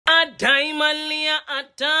Diamond Leah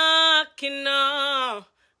attacking now.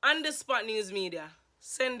 On the Spot News Media.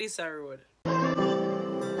 Send this a road.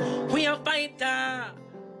 We a fighter.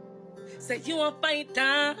 Say you a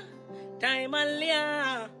fighter. Diamond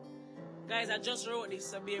Leah. Guys, I just wrote this,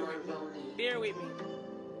 so bear with me. Bear with me.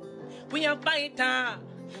 We a fighter.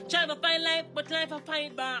 Try to fight life, but life a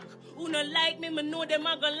fight back. Who not like me, me know them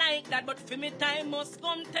a go like that. But for me time must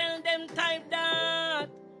come, tell them type that.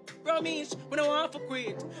 Promise, we don't want to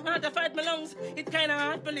quit. I had to fight my lungs, it kinda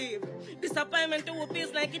hard to believe. Disappointment too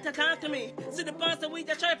feels like it attacked me. See the past we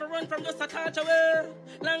just try to run from just a touch away.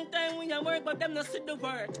 Long time we a work, but them not see the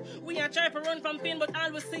word. We a try to run from pain, but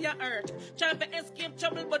always see your hurt. Try to escape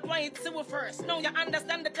trouble, but why it see we first? Now you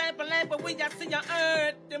understand the type of life, but we just see your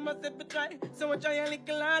hurt. They must have try, so we try a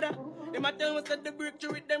little harder. They might tell us that the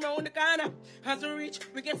breakthrough with them round the corner. As we reach,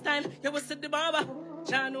 we get style, yeah we see the barber.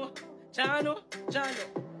 Jano.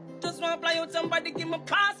 Just want to fly out, somebody give me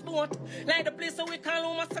passport. Like the place so we call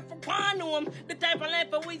home, myself for home. The type of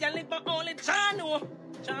life that we a live, but only Jano.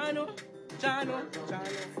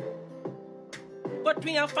 But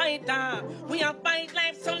we a fighter. We a fight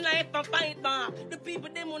life, some life a fight back. The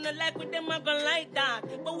people them wanna like with them, I gonna like that.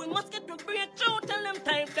 But we must get to breakthrough, tell them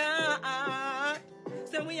type that.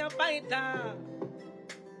 Say we a fighter.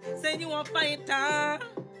 Say you a fighter.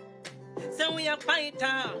 So we a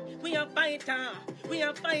fighter, we a fighter, we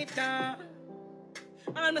a fighter.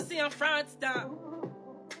 I'm a see a fraudster.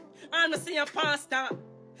 I'm a see a pastor.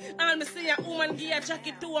 I'm a see a woman give a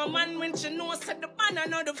jacket to a man when she knows that the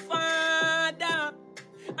man not the father.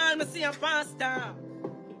 I'm a see a pastor.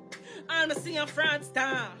 I'm a see a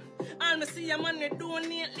fraudster. I'm a see a man that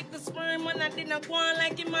donate like a sperm and I didn't go on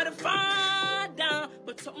like him the father.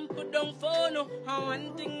 But something put down for no. And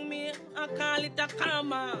one thing me, I call it a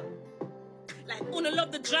karma. Like, who no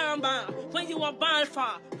love the drama? When you a ball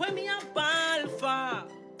for? When me a ball for?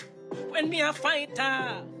 When me a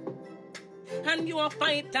fighter? And you a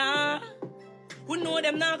fighter? We know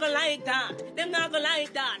them not gonna like that. Them not gonna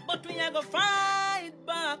like that. But we a go fight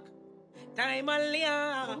back. Time and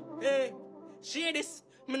Leah. Hey, share this.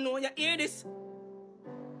 Me know you hear this.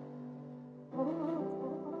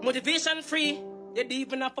 Motivation free. You don't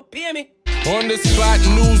even have to pay me. On the Spot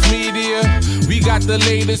News Media, we got the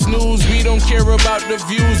latest news. We don't care about the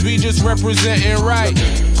views, we just representing right.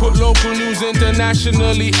 Put local news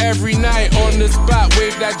internationally every night. On the spot,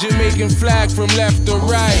 wave that Jamaican flag from left to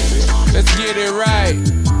right. Let's get it right,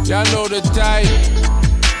 y'all know the type.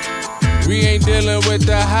 We ain't dealing with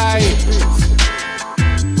the hype.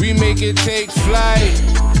 We make it take flight.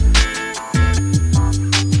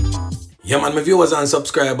 Yeah man, my viewers and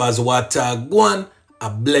subscribers, what one. A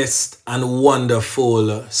blessed and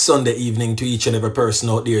wonderful Sunday evening to each and every person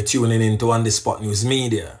out there tuning in to On The Spot News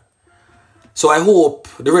Media. So I hope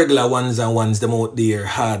the regular ones and ones them out there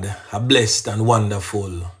had a blessed and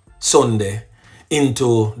wonderful Sunday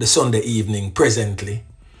into the Sunday evening presently.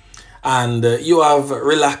 And you have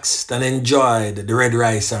relaxed and enjoyed the red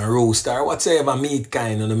rice and roast or whatever meat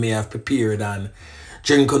kind you may have prepared and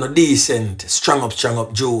drink on a decent, strong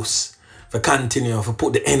up juice. For continue to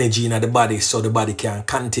put the energy in the body so the body can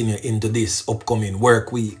continue into this upcoming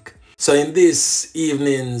work week. So in this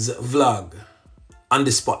evening's vlog, On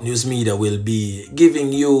The Spot News Media will be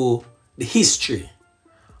giving you the history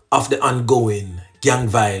of the ongoing gang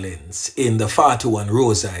violence in the 41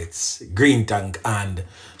 Rosites, Green Tank and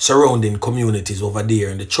surrounding communities over there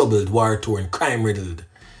in the troubled, war-torn, crime-riddled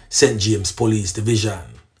St. James Police Division.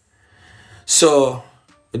 So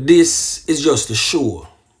this is just to show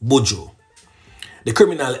Buju, the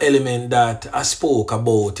criminal element that I spoke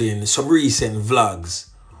about in some recent vlogs,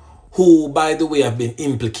 who, by the way, have been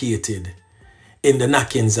implicated in the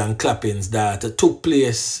knockings and clappings that took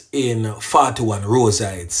place in 41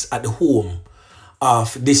 Rosites at the home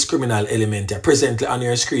of this criminal element, presently on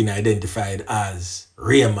your screen identified as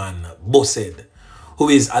Raymond Bossed, who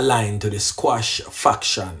is aligned to the squash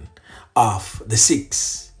faction of the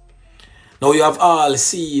Six. Now you have all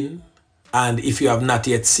seen, and if you have not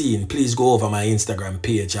yet seen, please go over my Instagram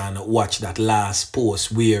page and watch that last post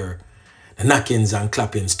where the knockings and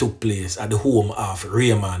clappings took place at the home of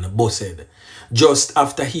Raymond Bossed just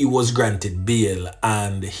after he was granted bail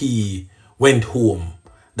and he went home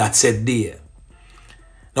that said day.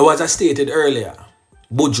 Now, as I stated earlier,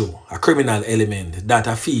 Buju, a criminal element that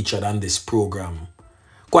I featured on this program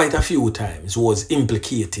quite a few times, was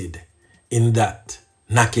implicated in that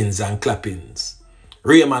knockings and clappings.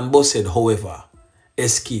 Raymond Bossed, however,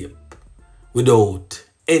 escaped without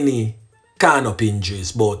any kind of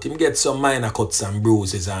injuries, but him get some minor cuts and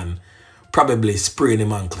bruises and probably sprain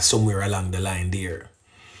him ankle somewhere along the line there.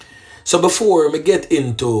 So before we get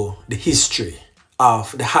into the history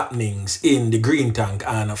of the happenings in the Green Tank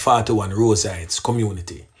and 41 Rose Heights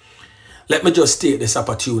community. Let me just take this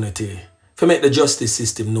opportunity to make the justice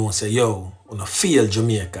system know, say, yo, on a failed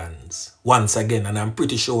Jamaicans once again, and I'm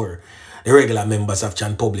pretty sure the regular members of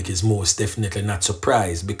Chan Public is most definitely not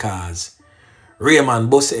surprised, because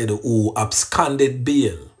Raymond Bossed, who absconded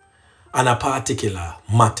bail on a particular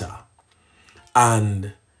matter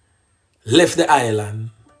and left the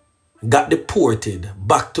island, got deported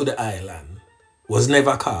back to the island, was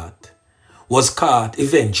never caught, was caught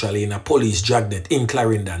eventually in a police dragnet in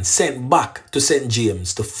Clarendon, sent back to St.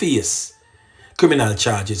 James to face criminal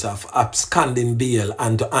charges of absconding bail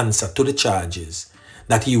and to answer to the charges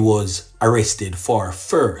that he was arrested for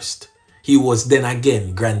first. He was then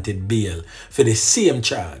again granted bail for the same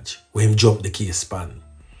charge when he jumped the case span.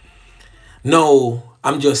 Now,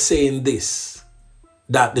 I'm just saying this,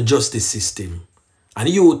 that the justice system, and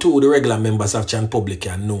you too, the regular members of Chan Public,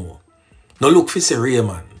 can know. Now look for say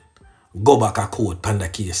Raymond go back a court pan the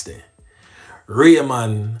case there.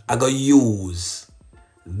 Raymond I go use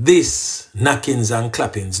this knockings and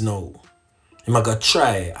clappings now. He might go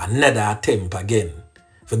try another attempt again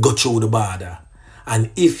to go through the border. And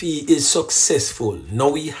if he is successful,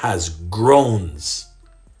 now he has grounds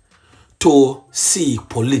to seek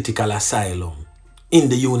political asylum in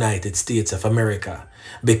the United States of America,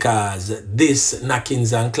 because this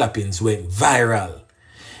knockings and clappings went viral.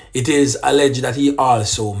 It is alleged that he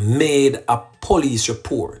also made a police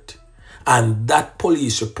report, and that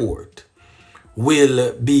police report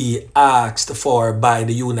will be asked for by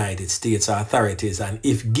the United States authorities, and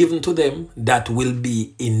if given to them, that will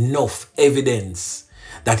be enough evidence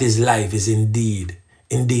that his life is indeed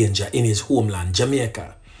in danger in his homeland,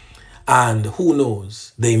 Jamaica. And who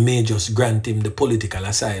knows, they may just grant him the political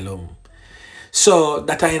asylum. So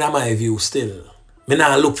that in my view still, me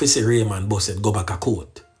now look for say Raymond Bossed go back a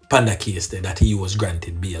court panda case there that he was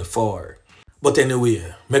granted bail for. But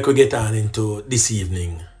anyway, make we get on into this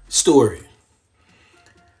evening story.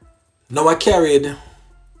 Now I carried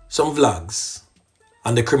some vlogs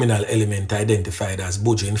on the criminal element identified as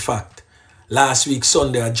Buju. In fact, last week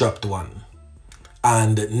Sunday I dropped one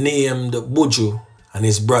and named Buju and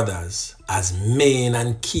his brothers as main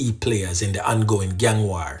and key players in the ongoing gang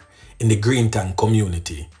war in the Green Tank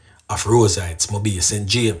community of Rose Heights, Mobay, St.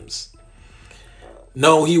 James.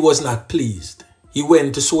 Now he was not pleased. He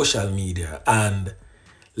went to social media and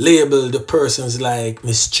labeled persons like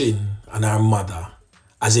Miss Chin and her mother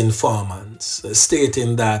as informants,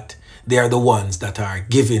 stating that they are the ones that are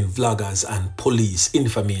giving vloggers and police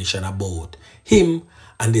information about him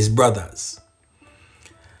and his brothers.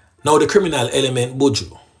 Now the criminal element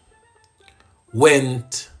Buju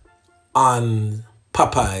went on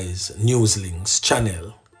Popeyes Newslinks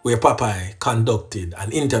channel, where Popeye conducted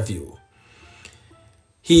an interview.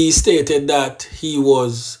 He stated that he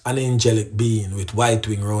was an angelic being with white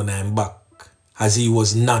wing round him back, as he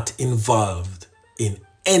was not involved in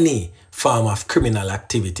any form of criminal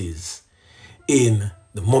activities in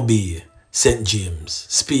the Mobay, St. James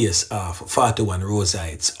space of 41 Rose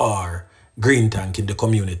Heights or Green Tank in the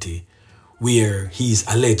community, where he's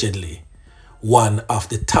allegedly one of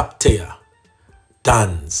the top tier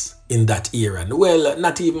dons in that era. Well,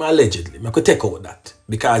 not even allegedly. I could take out that,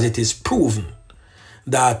 because it is proven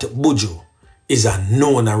that Buju is a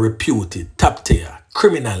known and reputed top tier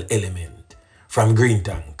criminal element from Green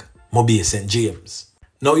Tank, Mobay, St. James.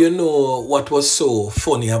 Now you know what was so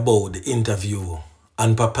funny about the interview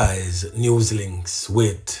on Popeyes Newslinks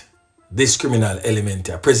with this criminal element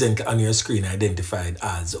presently on your screen identified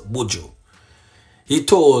as Buju. He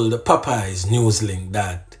told Popeyes Newslink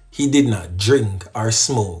that he did not drink or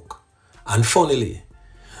smoke, and funnily,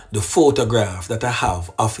 the photograph that I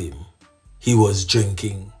have of him, he was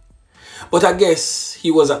drinking. But I guess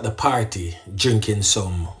he was at the party drinking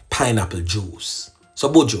some pineapple juice. So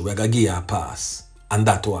Buju, we're gonna give you a pass on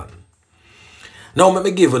that one. Now let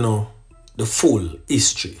me give you the full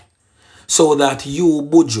history, so that you,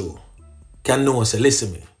 Buju, can know, say,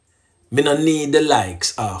 listen me no need the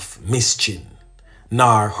likes of Miss Chin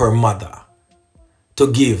nor her mother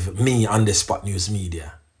to give me on the Spot News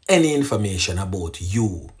Media any information about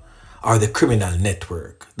you or the criminal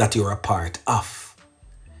network that you're a part of.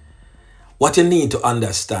 What you need to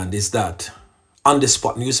understand is that on the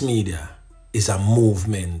Spot News Media is a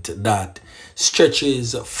movement that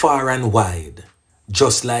stretches far and wide,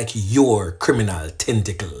 just like your criminal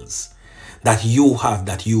tentacles that you have,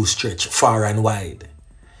 that you stretch far and wide.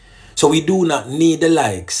 So we do not need the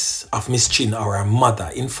likes of Miss Chin or her mother.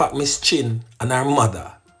 In fact, Miss Chin and her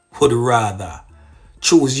mother would rather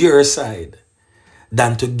choose your side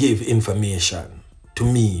than to give information to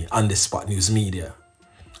me on the Spot News Media.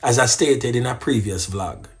 As I stated in a previous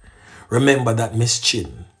vlog, remember that Miss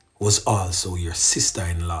Chin was also your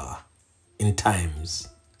sister-in-law in times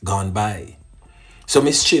gone by. So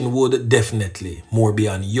Miss Chin would definitely more be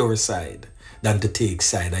on your side than to take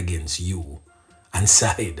side against you and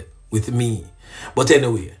side with me. But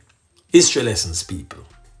anyway, history lessons, people.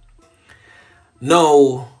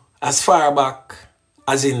 Now, as far back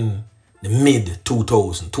as in the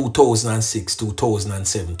mid-2000, 2006,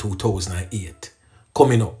 2007, 2008,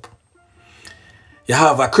 coming up, you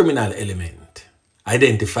have a criminal element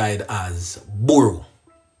identified as Buju.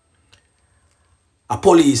 A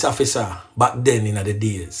police officer back then in the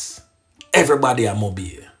days. Everybody at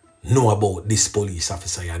Mobay know about this police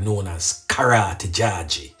officer known as Karate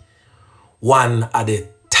Jaji. One of the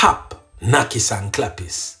top Nakis and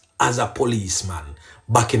Clappis as a policeman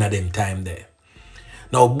back in them time there.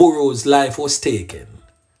 Now Buju's life was taken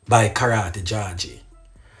by Karate Jaji.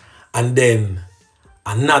 And then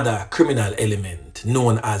another criminal element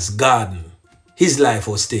known as Garden, his life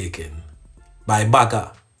was taken by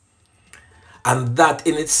Baga. And that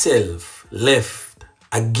in itself left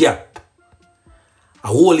a gap. A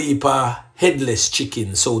whole heap of headless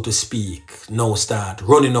chicken, so to speak, now start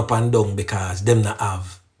running up and down because them not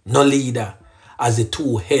have no leader, as the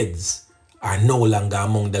two heads are no longer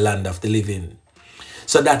among the land of the living.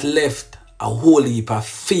 So that left a whole heap of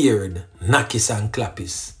feared Nakis and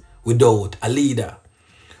Clappis without a leader.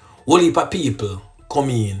 Whole heap of people come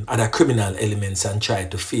in, other criminal elements, and try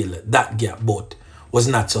to fill that gap, but was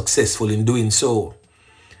not successful in doing so.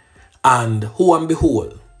 And who and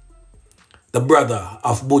behold, the brother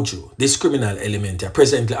of Buju, this criminal element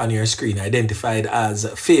presently on your screen, identified as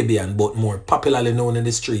Fabian, but more popularly known in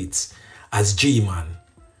the streets as G-Man,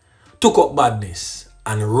 took up badness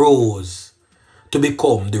and rose to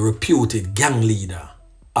become the reputed gang leader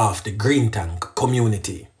of the Green Tank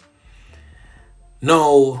community.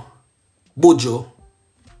 Now, Buju,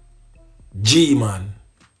 G-Man,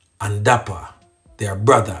 and Dapper, they are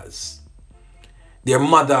brothers. Their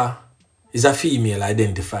mother is a female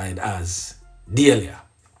identified as Delia.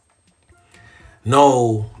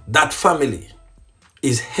 Now, that family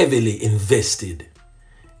is heavily invested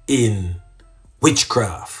in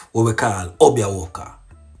witchcraft, what we call Obiawoka.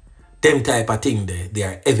 Them type of thing they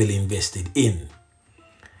are heavily invested in.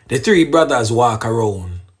 The three brothers walk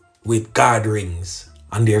around with guard rings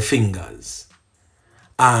on their fingers.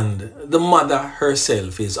 And the mother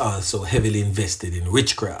herself is also heavily invested in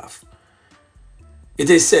witchcraft. It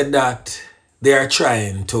is said that they are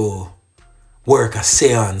trying to work a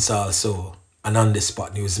seance also and on the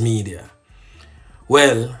spot news media.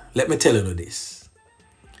 Well, let me tell you this.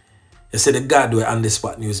 You see the God where on the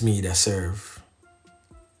spot news media serve,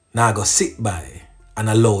 now go sit by and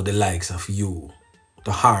allow the likes of you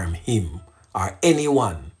to harm him or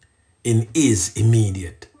anyone in his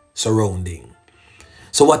immediate surrounding.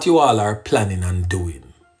 So what you all are planning on doing,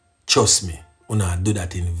 trust me, you not do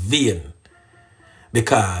that in vain.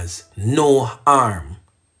 Because no harm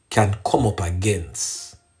can come up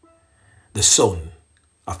against the Son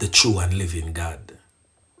of the true and living God.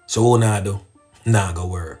 So what not do? Not go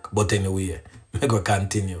work. But anyway, I go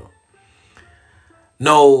continue.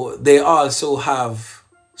 Now, they also have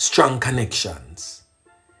strong connections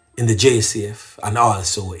in the JCF and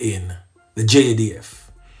also in the JDF.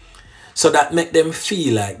 So that make them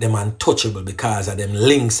feel like them untouchable because of them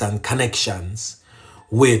links and connections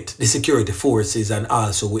with the security forces and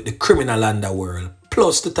also with the criminal underworld.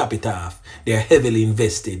 Plus, to top it off, they are heavily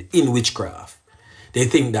invested in witchcraft. They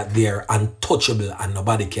think that they are untouchable and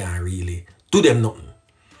nobody can really do them nothing.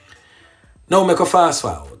 Now make a fast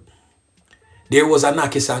forward. There was a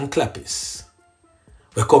Nakis and Clappis.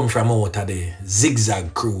 We come from out of the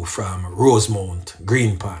Zigzag crew from Rosemount,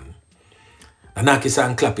 Greenpan. The Nakis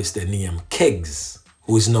and Clappis, they name Kegs,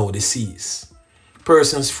 who is now deceased.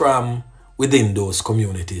 Persons from within those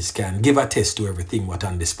communities can give a test to everything what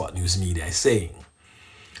on the spot news media is saying.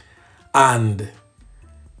 And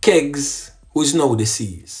Kegs, who is now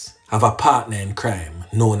deceased, have a partner in crime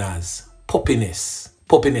known as Puppiness.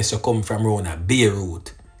 Puppiness, you come from around a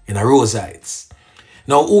Beirut in a Rosites.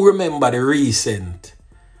 Now, who remember the recent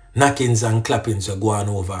knockings and clappings were going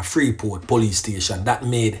over Freeport police station that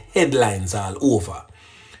made headlines all over,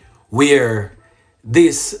 where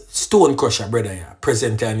this stone crusher brother here,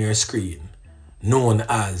 presently on your screen, known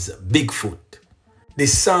as Bigfoot,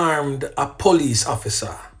 disarmed a police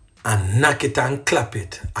officer and knock it and clap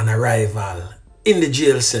it on arrival in the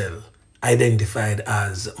jail cell identified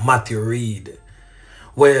as Matthew Reed.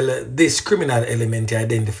 Well, this criminal element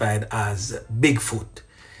identified as Bigfoot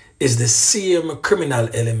is the same criminal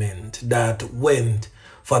element that went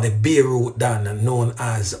for the Beirut Don known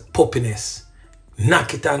as Puppiness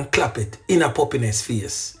knock it and clap it in a Puppiness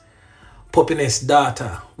face. Puppiness'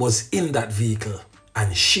 daughter was in that vehicle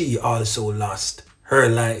and she also lost her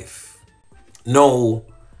life. Now,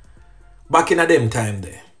 back in a them time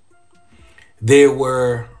there, they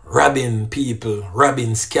were robbing people,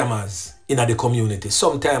 robbing scammers in the community.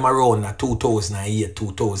 Sometime around 2008,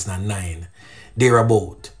 2009,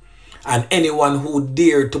 thereabout. And anyone who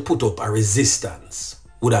dared to put up a resistance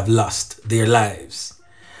would have lost their lives.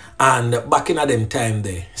 And back in them time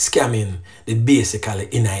there, scamming, they basically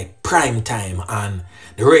in a prime time, and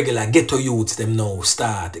the regular ghetto youths them now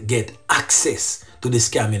start get access to the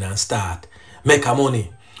scamming and start make a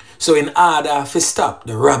money. So in order to stop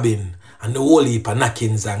the robbing and the whole heap of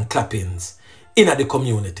knockings and clappings in the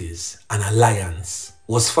communities, an alliance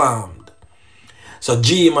was formed. So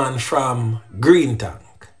G-Man from Green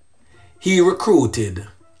Tank, he recruited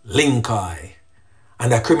Linkai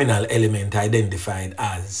and a criminal element identified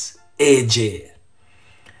as AJ.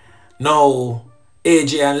 Now,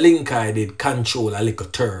 AJ and Linkai did control a little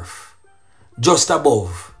turf just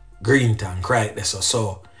above Green Tank right there.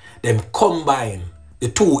 So them combine the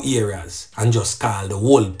two areas and just call the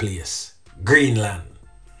whole place Greenland.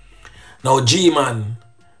 Now G-Man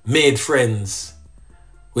made friends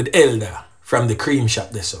with Elder from the cream shop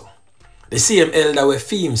there. So the same Elder with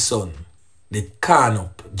Fime's son did can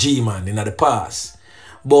up G-Man in the past.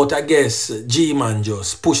 But I guess G-Man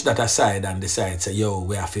just pushed that aside and decided, say, yo,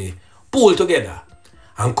 we have to pull together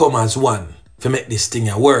and come as one to make this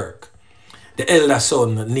thing work. The elder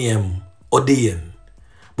son named Odean,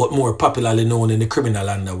 but more popularly known in the criminal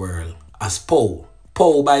underworld as Poe.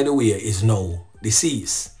 Poe, by the way, is now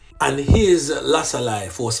deceased. And his loss of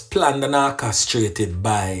life was planned and orchestrated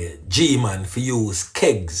by G-Man for use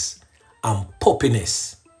kegs and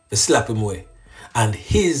Puppiness to slap him away. And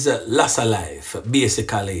his loss of life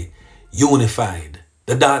basically unified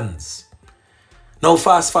the Dons. Now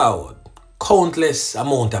fast forward, countless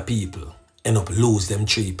amount of people end up lose them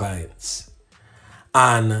 3 points.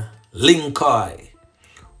 And Linkai,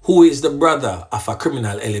 who is the brother of a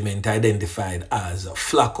criminal element identified as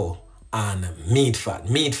Flacco and Meatfat.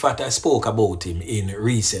 Meatfat, I spoke about him in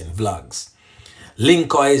recent vlogs.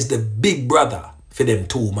 Linkai is the big brother for them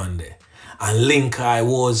two man there. And Linkai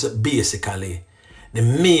was basically the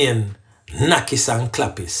main knockis and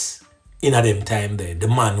clappis in a them time there. The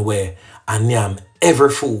man where and yam every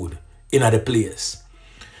food in the place.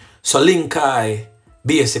 So Linkai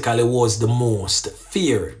basically was the most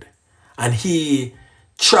feared. And he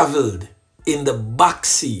traveled in the back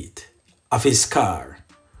seat of his car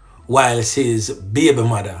whilst his baby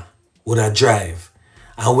mother would have drive.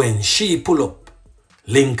 And when she pull up,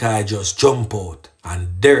 Linkai just jump out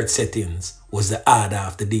and dirt settings was the order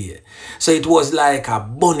of the day. So it was like a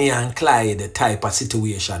Bonnie and Clyde type of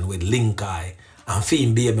situation with Linkai and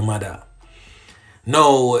Finn baby mother.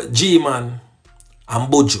 Now G-Man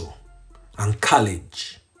and Buju and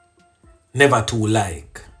College never too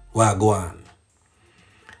like what go on.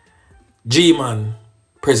 G-Man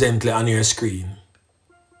presently on your screen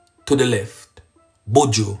to the left.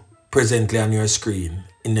 Buju presently on your screen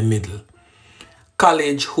in the middle.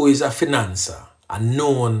 College, who is a financer, a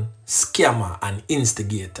known scammer and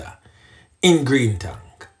instigator in Green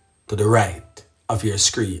Tank to the right of your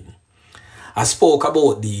screen. I spoke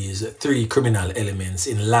about these 3 criminal elements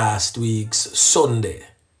in last week's Sunday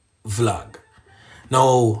vlog.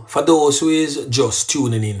 Now, for those who is just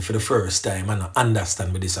tuning in for the first time and not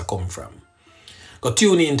understand where this come from, go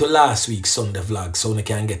tune in to last week's Sunday vlog so you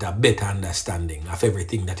can get a better understanding of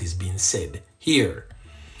everything that is being said here.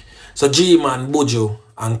 So G-Man, Buju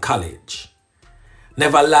and College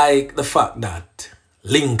never liked the fact that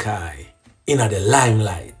Linkai in the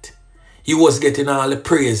limelight. He was getting all the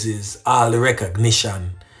praises, all the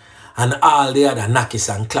recognition, and all the other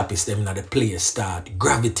knockis and clappis them in the place start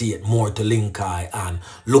gravitate more to Linkai and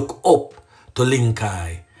look up to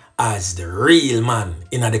Linkai as the real man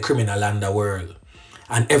in the criminal underworld.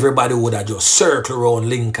 And everybody would have just circled around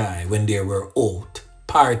Linkai when they were out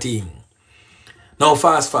partying. Now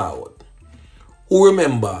fast forward. Who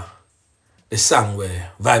remember the song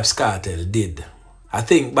where Vybz Kartel did, I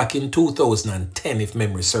think back in 2010 if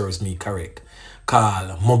memory serves me correct,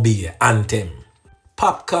 called Mobay Anthem.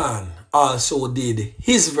 Popcorn also did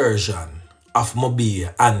his version of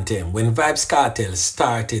Mobay Anthem. When Vybz Kartel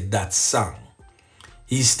started that song,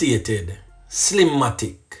 he stated,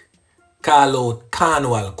 Slimmatic, call out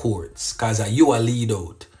Carnival Courts, cause you a lead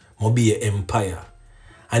out Mobay Empire.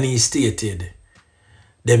 And he stated,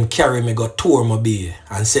 them carry me go tour Mobay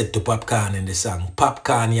and said to Popcorn in the song,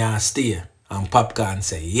 Popcorn ya stay. And Popcorn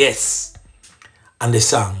say yes. And the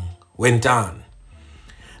song went on.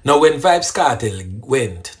 Now when Vybz Kartel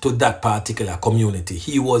went to that particular community,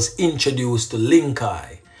 he was introduced to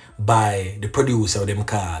Linkai by the producer them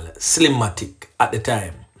called Slimmatic at the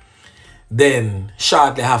time. Then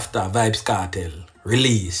shortly after, Vybz Kartel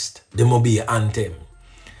released the Mobay anthem.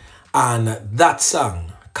 And that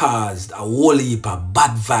song caused a whole heap of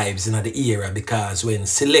bad vibes in the era, because when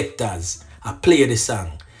selectors play the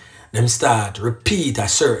song, them start repeat a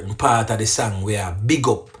certain part of the song where big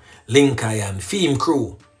up Linkai and Theme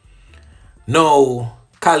Crew. Now,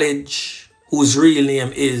 College, whose real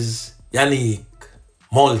name is Yannick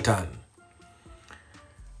Moulton,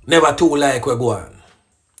 never too like we go on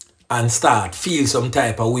and start feel some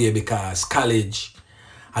type of way, because College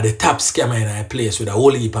are the top scammer in a place with a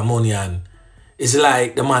whole heap of money, and it's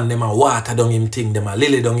like the man them a water down him thing, them a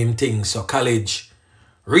lily down him thing. So College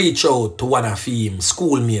reach out to one of him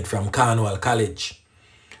schoolmate from Cornwall College,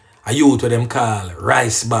 a youth with them call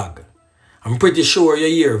Rice Bag. I'm pretty sure you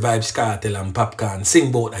hear Vybz Kartel and Popcorn sing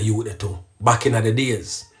about a youth too, back in the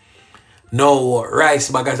days. Now, Rice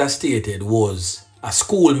Bag, as I stated, was a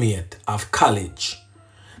schoolmate of College.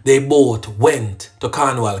 They both went to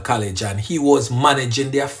Cornwall College, and he was managing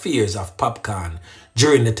the affairs of Popcorn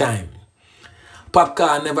during the time.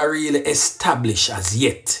 Popcorn never really established as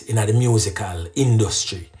yet in the musical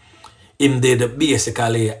industry. Him did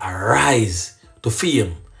basically rise to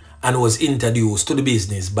fame and was introduced to the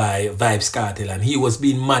business by Vybz Kartel, and he was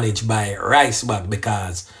being managed by Rice Bag,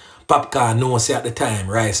 because Popcorn knows at the time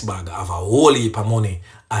Rice Bag have a whole heap of money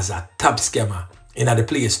as a top scammer in the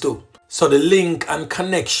place too. So the link and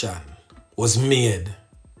connection was made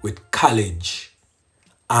with College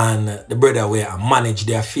and the brother where managed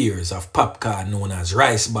the affairs of Popcorn known as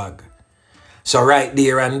Rice Bag. So right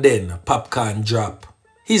there and then, Popcorn dropped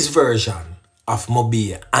his version of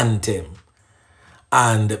Mobay anthem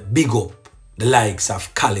and big up the likes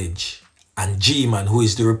of College and G-Man, who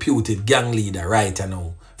is the reputed gang leader right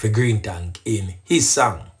now for Green Tank, in his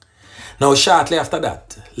song. Now shortly after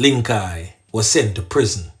that, Linkai was sent to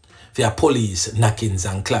prison for police knockings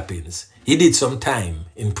and clappings. He did some time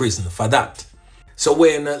in prison for that. So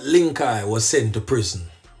when Linkai was sent to prison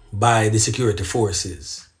by the security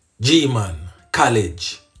forces, G-Man,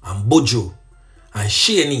 College, and Buju, and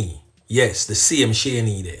Shaney, yes, the same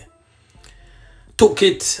Shaney there, took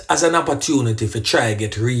it as an opportunity to try to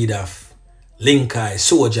get rid of Linkai's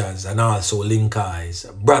soldiers and also Linkai's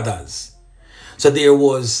brothers. So there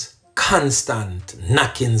was constant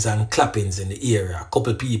knockings and clappings in the area. A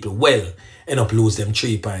couple people well end up lose them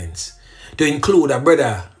 3 points. To include a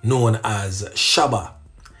brother known as Shaba.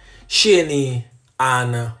 Shaney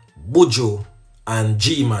and Buju and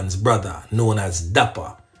G-Man's brother known as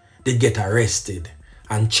Dapper did get arrested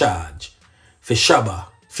and charged for Shaba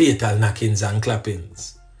fatal knockings and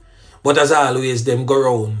clappings. But as always, them go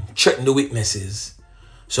around threaten the witnesses.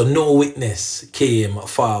 So no witness came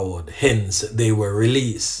forward, hence they were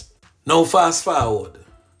released. Now fast forward,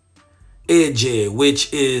 AJ,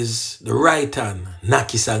 which is the right hand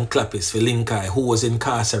knockers and clappers for Linkai, who was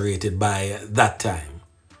incarcerated by that time,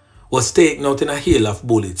 was taken out in a hail of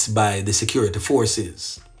bullets by the security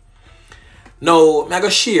forces. Now, I'm going to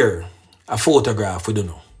share a photograph with you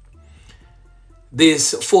now.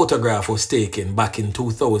 This photograph was taken back in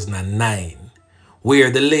 2009,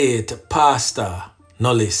 where the late Pastor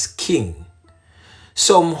Knowles King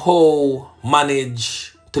somehow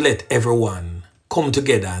managed to let everyone come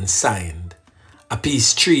together and sign a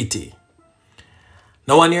peace treaty.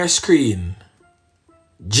 Now on your screen,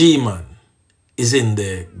 G-Man is in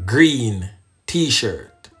the green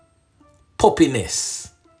t-shirt.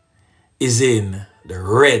 Poppiness is in the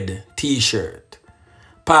red t-shirt.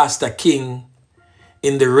 Pastor King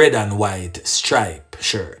in the red and white stripe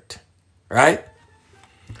shirt, right?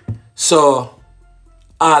 So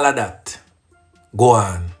all of that go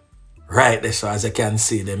on right there. So as you can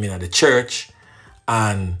see them in the church,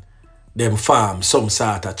 and them form some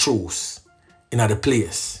sort of truce in the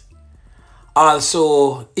place.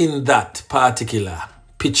 Also in that particular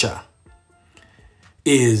picture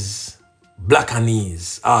is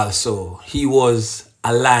Blackanese. Also he was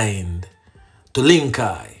aligned to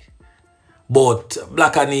Linkai. But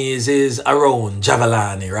Blackanese is around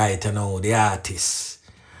Javalani right now, the artist.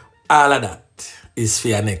 All of that is for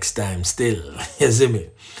your next time still. You see me?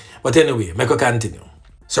 But anyway, make a continue.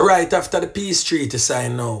 So right after the peace treaty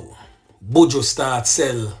sign now, Buju start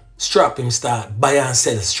sell strap, him start buy and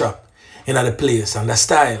sell strap in the place and the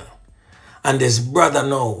style. And this brother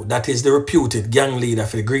now, that is the reputed gang leader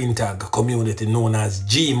for the Green Tag community known as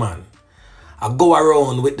G-Man, I go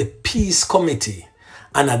around with the peace committee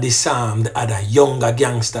and I disarm the other younger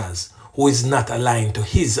gangsters who is not aligned to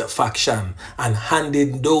his faction and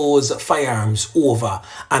handing those firearms over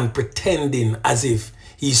and pretending as if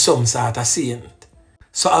he's some sort of saint.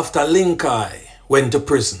 So after Linkai went to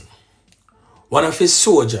prison, one of his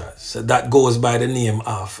soldiers that goes by the name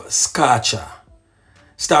of Scorcher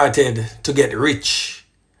started to get rich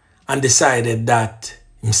and decided that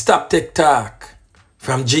him stop take talk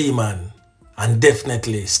from G-Man and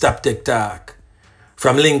definitely stop take talk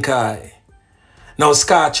from Linkai. Now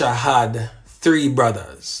Scorcher had 3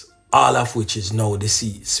 brothers, all of which is now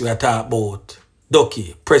deceased. We are talking about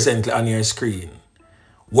Ducky, presently on your screen,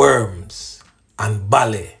 Worms and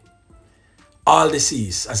Bally, all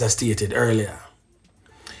deceased as I stated earlier.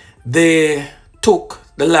 They took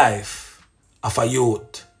the life of a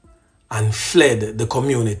youth and fled the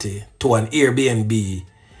community to an Airbnb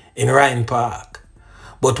in Ryan Park.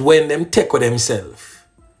 But when them take with themselves,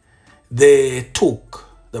 they took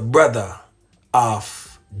the brother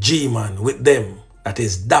of G-Man with them, that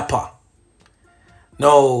is Dapper.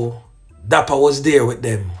 Now, Dapper was there with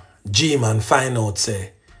them. G-Man find out,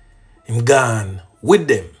 say, him gone with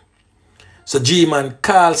them. So G-Man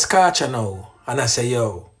calls Scorcher now, and I say,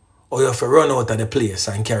 yo, or you have to run out of the place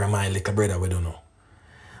and carry my little brother, we don't know.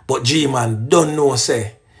 But G-Man don't know,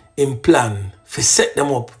 say, him plan to set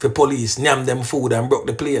them up for police, name them food and broke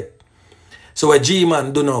the plate. So what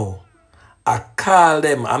G-Man do now, I call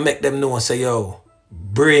them and make them know, say, yo,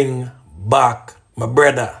 bring back my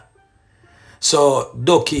brother. So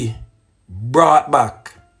Ducky brought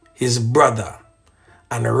back his brother,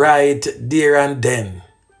 and right there and then,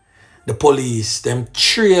 the police, them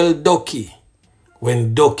trail Ducky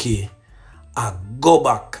when Ducky go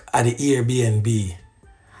back at the Airbnb,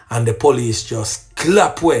 and the police just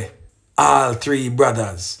clap away all 3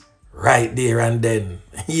 brothers right there and then.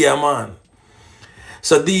 Yeah, man.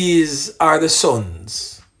 So these are the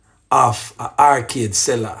sons of an arcade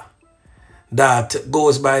seller that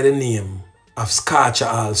goes by the name of Scorcher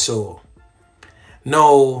also.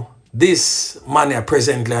 Now, this man here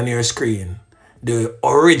presently on your screen, the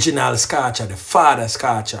original Scorcher, the father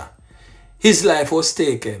Scorcher, his life was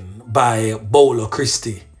taken by Bolo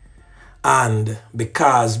Christie. And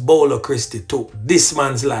because Bolo Christie took this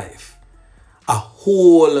man's life, a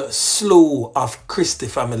whole slew of Christie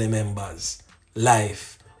family members'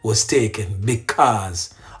 life was taken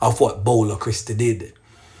because of what Bolo Christie did.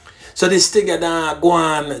 So this thing go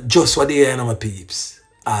on just what they are, my peeps.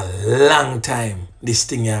 A long time this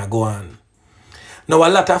thing go on. Now a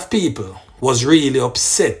lot of people was really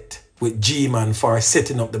upset with G-Man for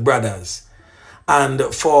setting up the brothers and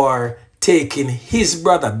for taking his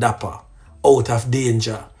brother Dapper out of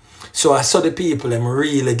danger. So I saw the people them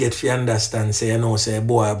really get to understand, say, you know, say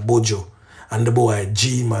boy Buju and the boy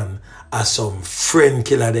G-Man are some friend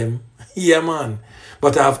killer them. Yeah, man.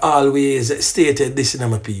 But I've always stated this in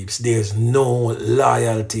my peeps, there's no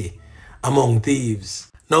loyalty among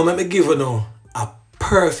thieves. Now let me give you a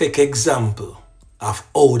perfect example of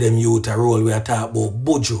how them youth a role we are talking about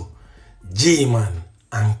Buju, G-Man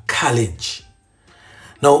and College.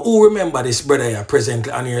 Now who remember this brother here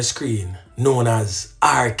presently on your screen known as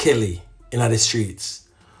R. Kelly in the streets?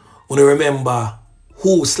 Who remember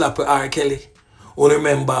who slapped R. Kelly? Who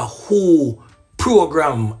remember who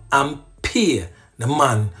program and pay the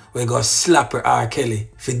man who got slap R. Kelly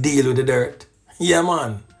for deal with the dirt? Yeah,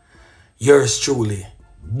 man. Yours truly,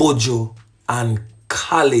 Buju and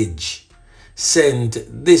College, sent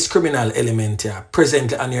this criminal element here,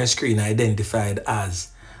 presently on your screen identified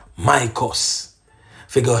as Mycos,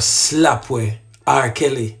 figure slap with R.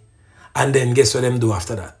 Kelly. And then guess what them do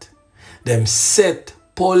after that? Them set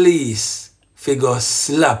police figure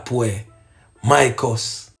slap with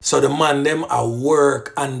Mycos. So the man them a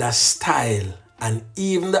work under style, and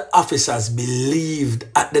even the officers believed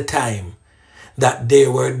at the time that they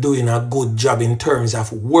were doing a good job in terms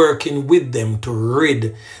of working with them to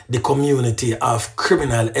rid the community of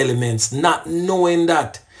criminal elements, not knowing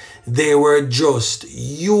that they were just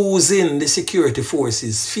using the security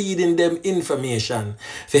forces, feeding them information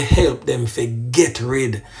to help them to get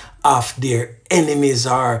rid of their enemies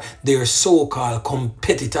or their so-called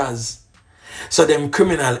competitors. So them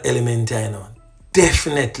criminal elements, you know,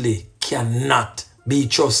 definitely cannot be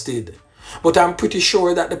trusted. But I'm pretty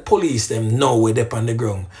sure that the police them know where they're on the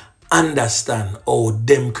ground, understand how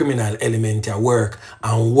them criminal elements work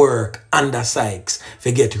and work under Sykes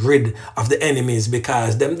to get rid of the enemies,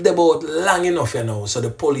 because them they both long enough, you know, so the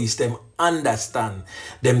police them understand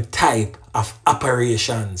them type of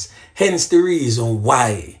operations. Hence the reason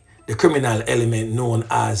why the criminal element known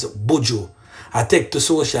as Buju I take to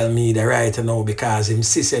social media right now because him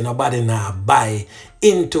say nobody now buy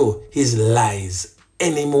into his lies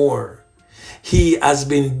anymore. he has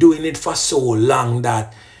been doing it for so long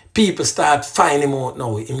that people start finding him out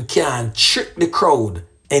now. He can't trick the crowd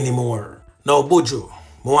anymore. Now, Buju,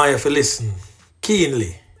 I want you to listen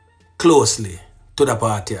keenly, closely to the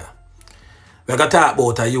part here. We're going to talk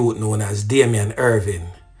about a youth known as Damian Irving,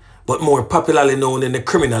 but more popularly known in the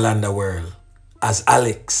criminal underworld as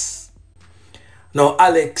Alex. Now,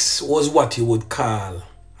 Alex was what you would call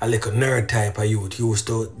a little nerd type of youth. He used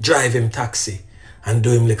to drive him taxi and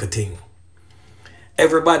do him little thing.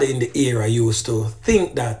 Everybody in the era used to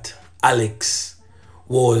think that Alex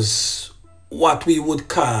was what we would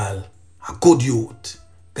call a good youth.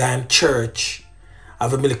 Guy in church,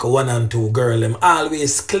 have a little 1 and 2 girl, them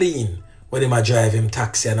always clean when him a drive him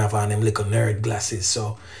taxi and have on them little nerd glasses.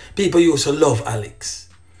 So people used to love Alex.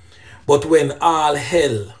 But when all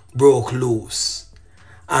hell broke loose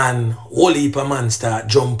and whole heap of man start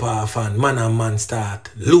jump off and man start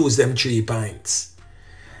lose them 3 points,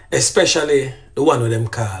 especially the one with them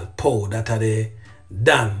call Poe, that are the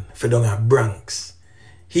Dan for down at Bronx.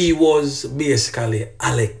 He was basically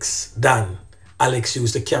Alex Dan. Alex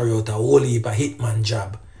used to carry out a whole heap of hitman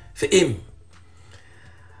job for him.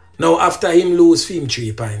 Now after him lose him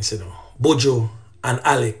 3 points, Buju and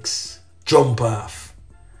Alex jump off.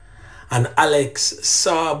 And Alex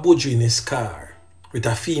saw Buju in his car with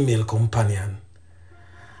a female companion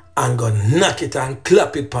and go knock it and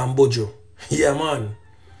clap it on Buju. Yeah, man.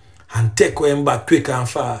 And take him back quick and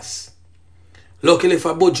fast. Luckily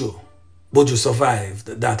for Buju, Buju survived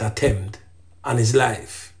that attempt on his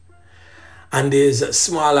life. And his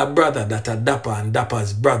smaller brother, that are Dapper, and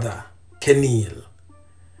Dapper's brother, Kenil,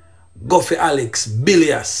 go for Alex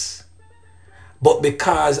bilious. But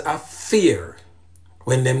because of fear,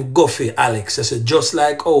 when them go for Alex, I said, just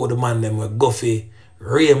like how the man them were go for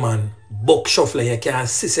Raymond, Buck Shuffler, you can't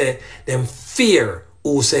see say them fear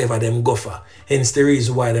whosoever them go for. Hence the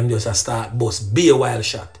reason why them just start bust be a wild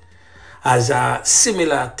shot. As a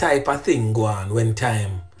similar type of thing go on when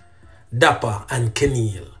time Dapper and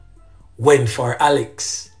Kenil went for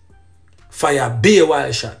Alex. Fire be a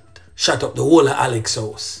wild shot. Shut up the whole of Alex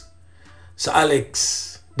house. So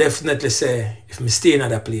Alex definitely say, if me stay in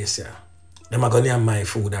another place here, them are going to have my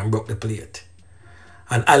food and broke the plate.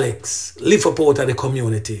 And Alex live up out of the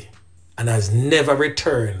community and has never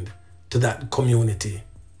returned to that community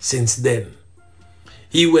since then.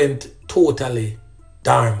 He went totally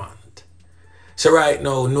dormant. So right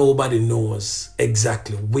now, nobody knows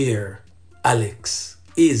exactly where Alex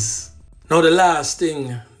is. Now the last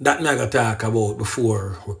thing that I'm going to talk about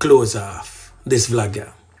before we close off this vlog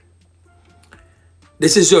here.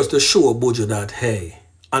 This is just to show Buju that, hey,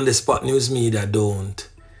 on the Spot News Media don't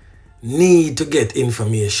need to get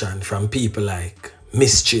information from people like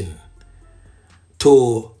Miss Chin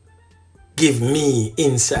to give me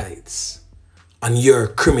insights on your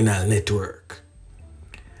criminal network.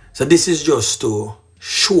 So this is just to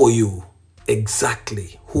show you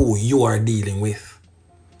exactly who you are dealing with.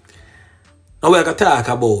 Now we're going to talk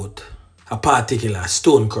about a particular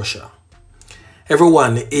stone crusher.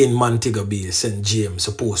 Everyone in Montego Bay, St. James,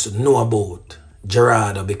 supposed to know about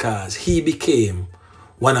Gerardo because he became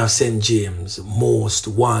one of St. James' most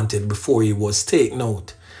wanted before he was taken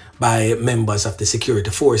out by members of the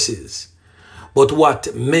security forces. But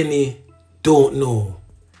what many don't know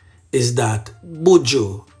is that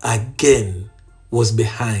Buju again was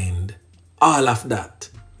behind all of that.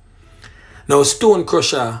 Now Stone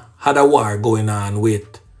Crusher had a war going on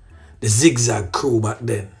with the Zigzag crew back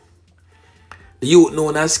then. The youth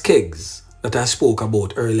known as Kegs that I spoke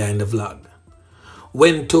about earlier in the vlog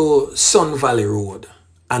went to Sun Valley Road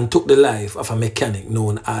and took the life of a mechanic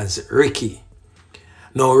known as Ricky.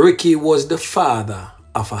 Now Ricky was the father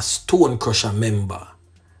of a Stone Crusher member,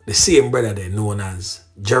 the same brother there known as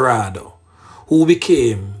Gerardo, who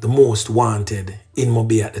became the most wanted in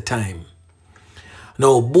Mobay at the time.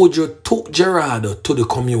 Now Buju took Gerardo to the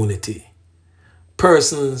community.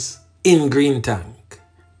 Persons in Green Tank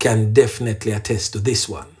can definitely attest to this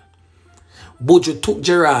one. Buju took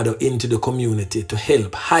Gerardo into the community to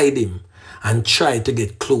help hide him and try to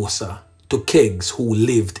get closer to Kegs, who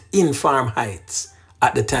lived in Farm Heights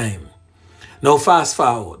at the time. Now fast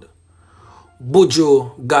forward,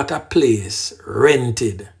 Buju got a place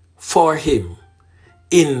rented for him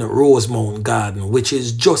in Rosemount Garden, which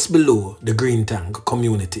is just below the Green Tank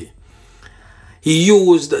community. He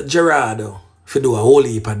used Gerardo to do a whole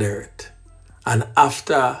heap of dirt. And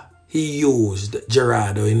after he used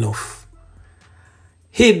Gerardo enough,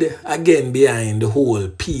 hid again behind the whole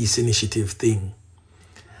peace initiative thing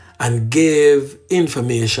and gave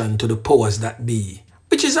information to the powers that be,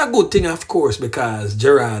 which is a good thing, of course, because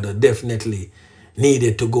Gerardo definitely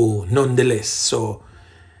needed to go nonetheless. So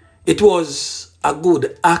It was a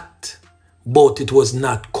good act, but it was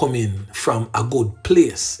not coming from a good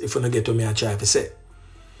place, if you don't get what me I try to say.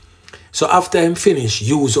 So after him finish,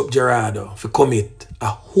 use up Gerardo to commit a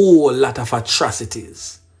whole lot of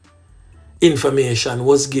atrocities. Information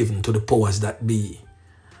was given to the powers that be.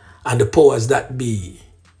 And the powers that be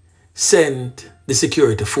sent the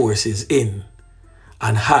security forces in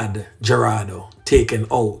and had Gerardo taken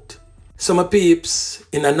out. So my peeps,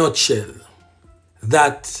 in a nutshell,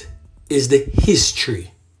 that is the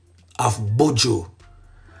history of Buju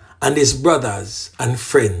and his brothers and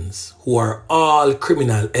friends who are all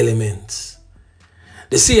criminal elements.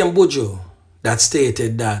 The same Buju that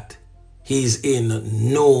stated that he's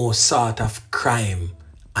in no sort of crime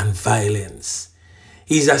and violence.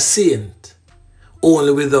 He's a saint,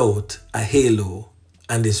 only without a halo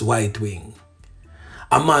and his white wing.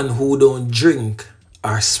 A man who don't drink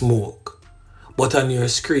or smoke, but on your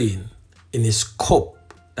screen, in his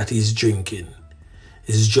cup that he's drinking,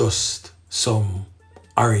 is just some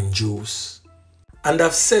orange juice. And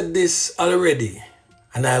I've said this already,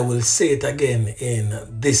 and I will say it again in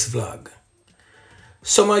this vlog.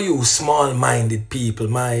 Some of you small-minded people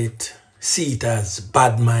might see it as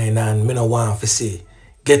bad mind and me no want to say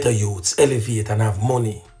get a youths, elevate and have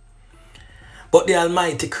money. But the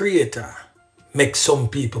Almighty Creator makes some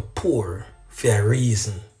people poor for a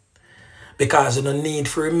reason. Because you don't need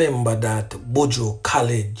to remember that Buju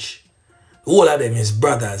College, all of them is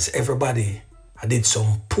brothers, everybody, I did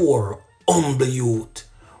some poor, humble youth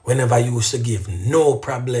whenever I used to give no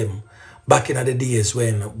problem. Back in the days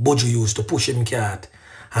when Buju used to push him cart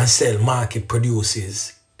and sell market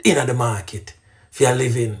produces in the market for a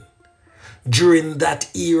living. During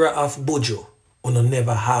that era of Buju, you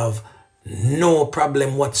never have no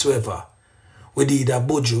problem whatsoever with either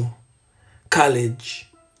Buju, College,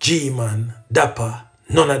 G-Man, Dapper,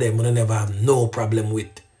 none of them you never have no problem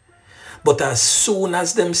with. But as soon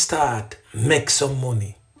as them start make some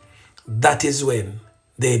money, that is when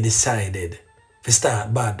they decided to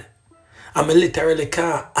start bad. I literally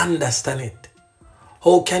can't understand it.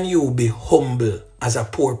 How can you be humble as a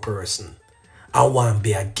poor person and want to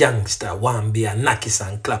be a gangster, want to be a knockis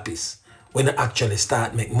and clappis when you actually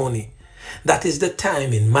start make money? That is the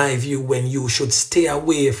time, in my view, when you should stay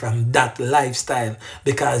away from that lifestyle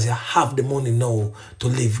because you have the money now to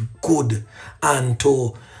live good and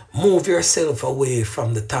to move yourself away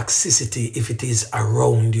from the toxicity if it is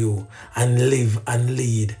around you and live and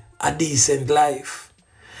lead a decent life.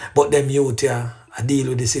 But them youth here, I deal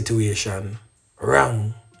with the situation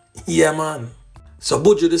wrong. Yeah, man. So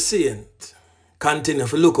Buju the Saint, continue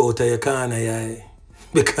to look out of your corner, yeah,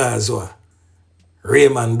 because what?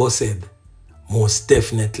 Raymond Bossed, most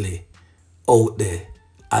definitely out there.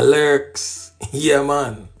 Alerts, yeah,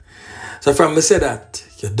 man. So from me say that,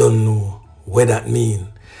 you don't know what that mean.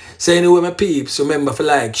 So anyway, my peeps, remember to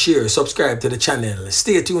like, share, subscribe to the channel.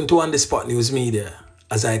 Stay tuned to On The Spot News Media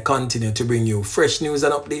as I continue to bring you fresh news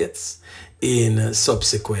and updates in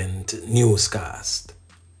subsequent newscast.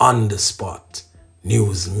 On The Spot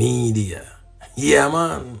News Media. Yeah,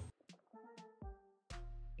 man.